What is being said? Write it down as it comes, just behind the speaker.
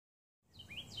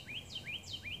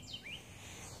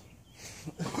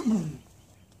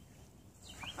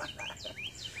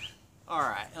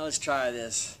Alright, let's try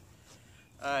this.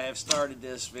 I have started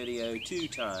this video 2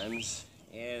 times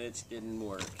and it didn't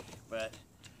work. But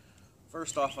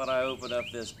first off, when I opened up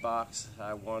this box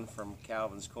I won from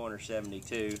Calvin's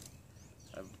Corner72,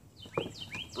 I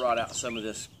brought out some of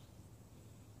this,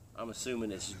 I'm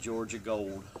assuming it's Georgia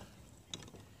gold.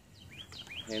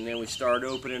 And then we started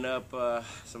opening up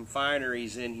some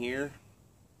fineries in here.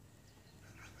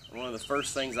 One of the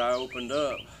first things I opened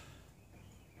up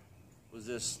was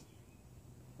this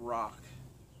rock,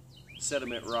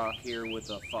 sediment rock here with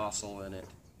a fossil in it.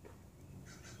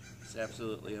 It's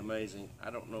absolutely amazing. I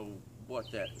don't know what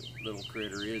that little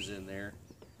critter is in there.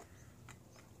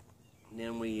 And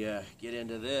then we get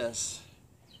into this.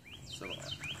 So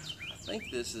I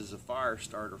think this is a fire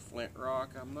starter flint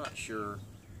rock. I'm not sure.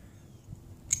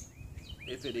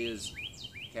 If it is,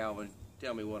 Calvin,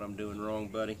 tell me what I'm doing wrong,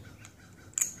 buddy.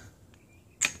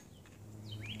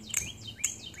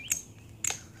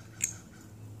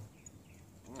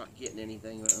 I'm not getting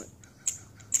anything with it.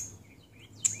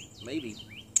 Maybe.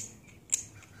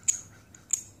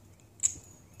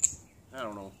 I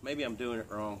don't know. Maybe I'm doing it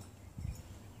wrong.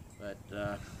 But,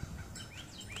 I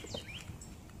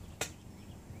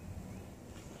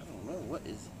don't know. What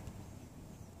is it?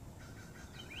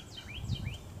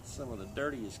 Some of the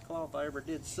dirtiest cloth I ever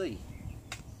did see.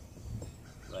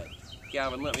 But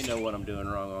Calvin, let me know what I'm doing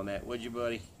wrong on that, would you,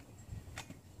 buddy?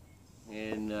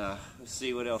 And let's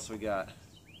see what else we got.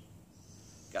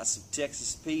 Got some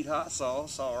Texas Pete hot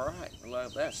sauce. All right, I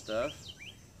love that stuff.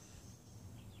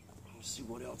 Let's see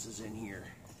what else is in here.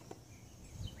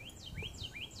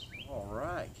 All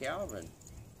right, Calvin.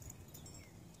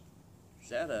 Is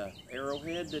that a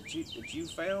arrowhead that you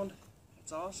found?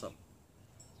 That's awesome.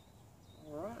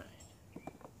 All right.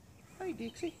 Hey,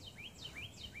 Dixie.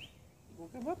 You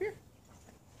want to come up here?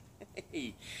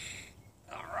 Hey.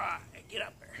 All right. Get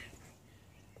up there.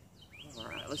 All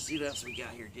right. Let's see what else we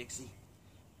got here, Dixie.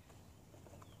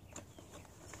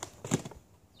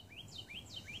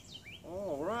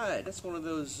 All right. That's one of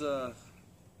those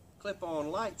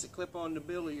clip-on lights that clip on the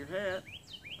bill of your hat.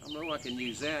 I know I can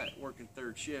use that working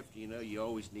third shift. You know, you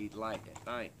always need light at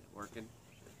night working.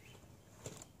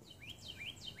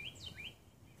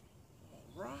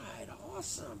 Right,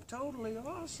 awesome, totally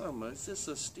awesome. It's just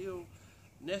a steel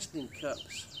nesting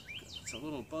cups. It's a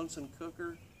little Bunsen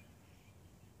cooker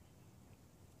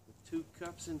with 2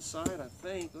 cups inside, I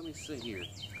think. Let me see here.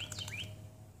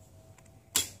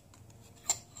 It's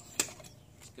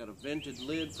got a vented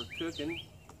lid for cooking.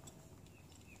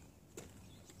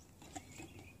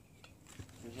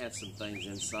 It had some things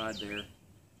inside there.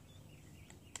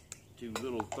 2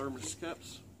 little thermos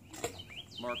cups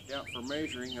marked out for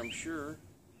measuring, I'm sure.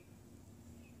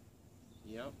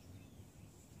 Yep.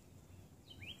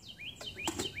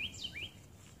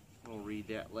 I'll read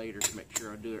that later to make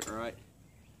sure I do it right.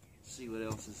 See what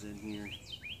else is in here.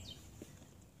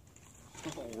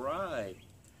 All right.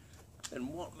 I've been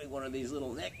wanting me one of these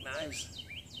little neck knives.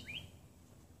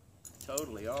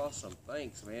 Totally awesome.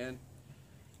 Thanks, man.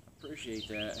 I appreciate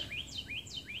that.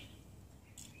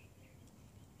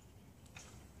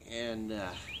 And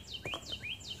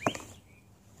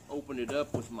open it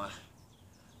up with my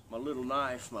little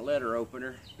knife, my letter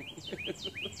opener.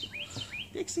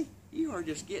 Dixie, you are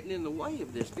just getting in the way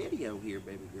of this video here,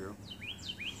 baby girl.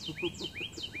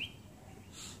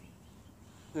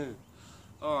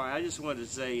 Alright, I just wanted to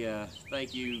say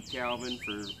thank you, Calvin,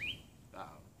 for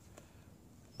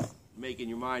making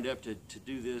your mind up to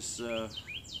do this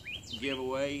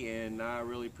giveaway, and I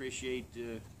really appreciate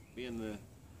being the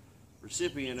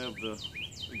recipient of the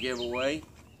giveaway.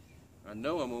 I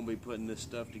know I'm going to be putting this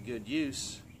stuff to good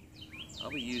use. I'll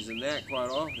be using that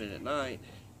quite often at night.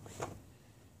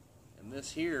 And this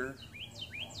here,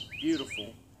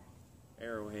 beautiful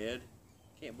arrowhead.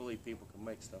 Can't believe people can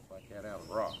make stuff like that out of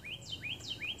rock.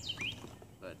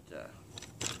 But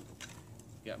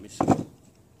got me some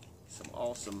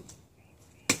awesome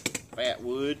fat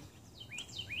wood.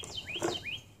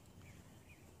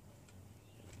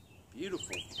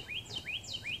 Beautiful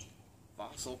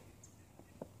fossil.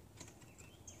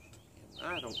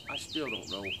 I still don't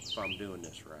know if I'm doing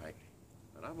this right,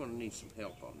 but I'm going to need some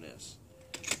help on this.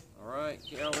 All right,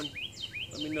 Calvin,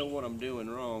 let me know what I'm doing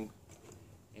wrong.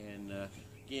 And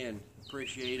again,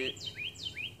 appreciate it.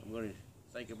 I'm going to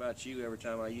think about you every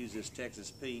time I use this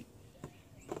Texas Pete.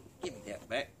 Give me that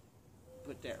back.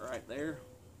 Put that right there.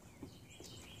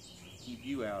 Keep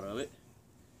you out of it.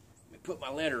 Let me put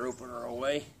my letter opener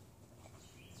away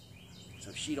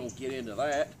so she don't get into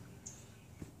that.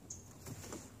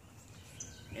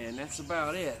 And that's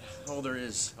about it. Oh,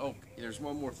 there's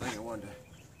one more thing I wanted to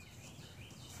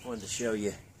Wanted to show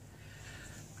you.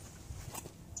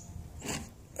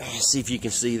 See if you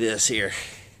can see this here.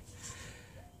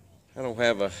 I don't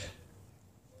have a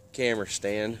camera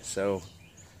stand, so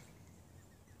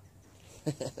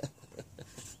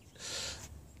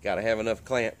gotta have enough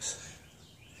clamps.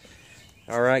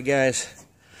 All right, guys,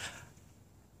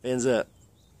 fins up.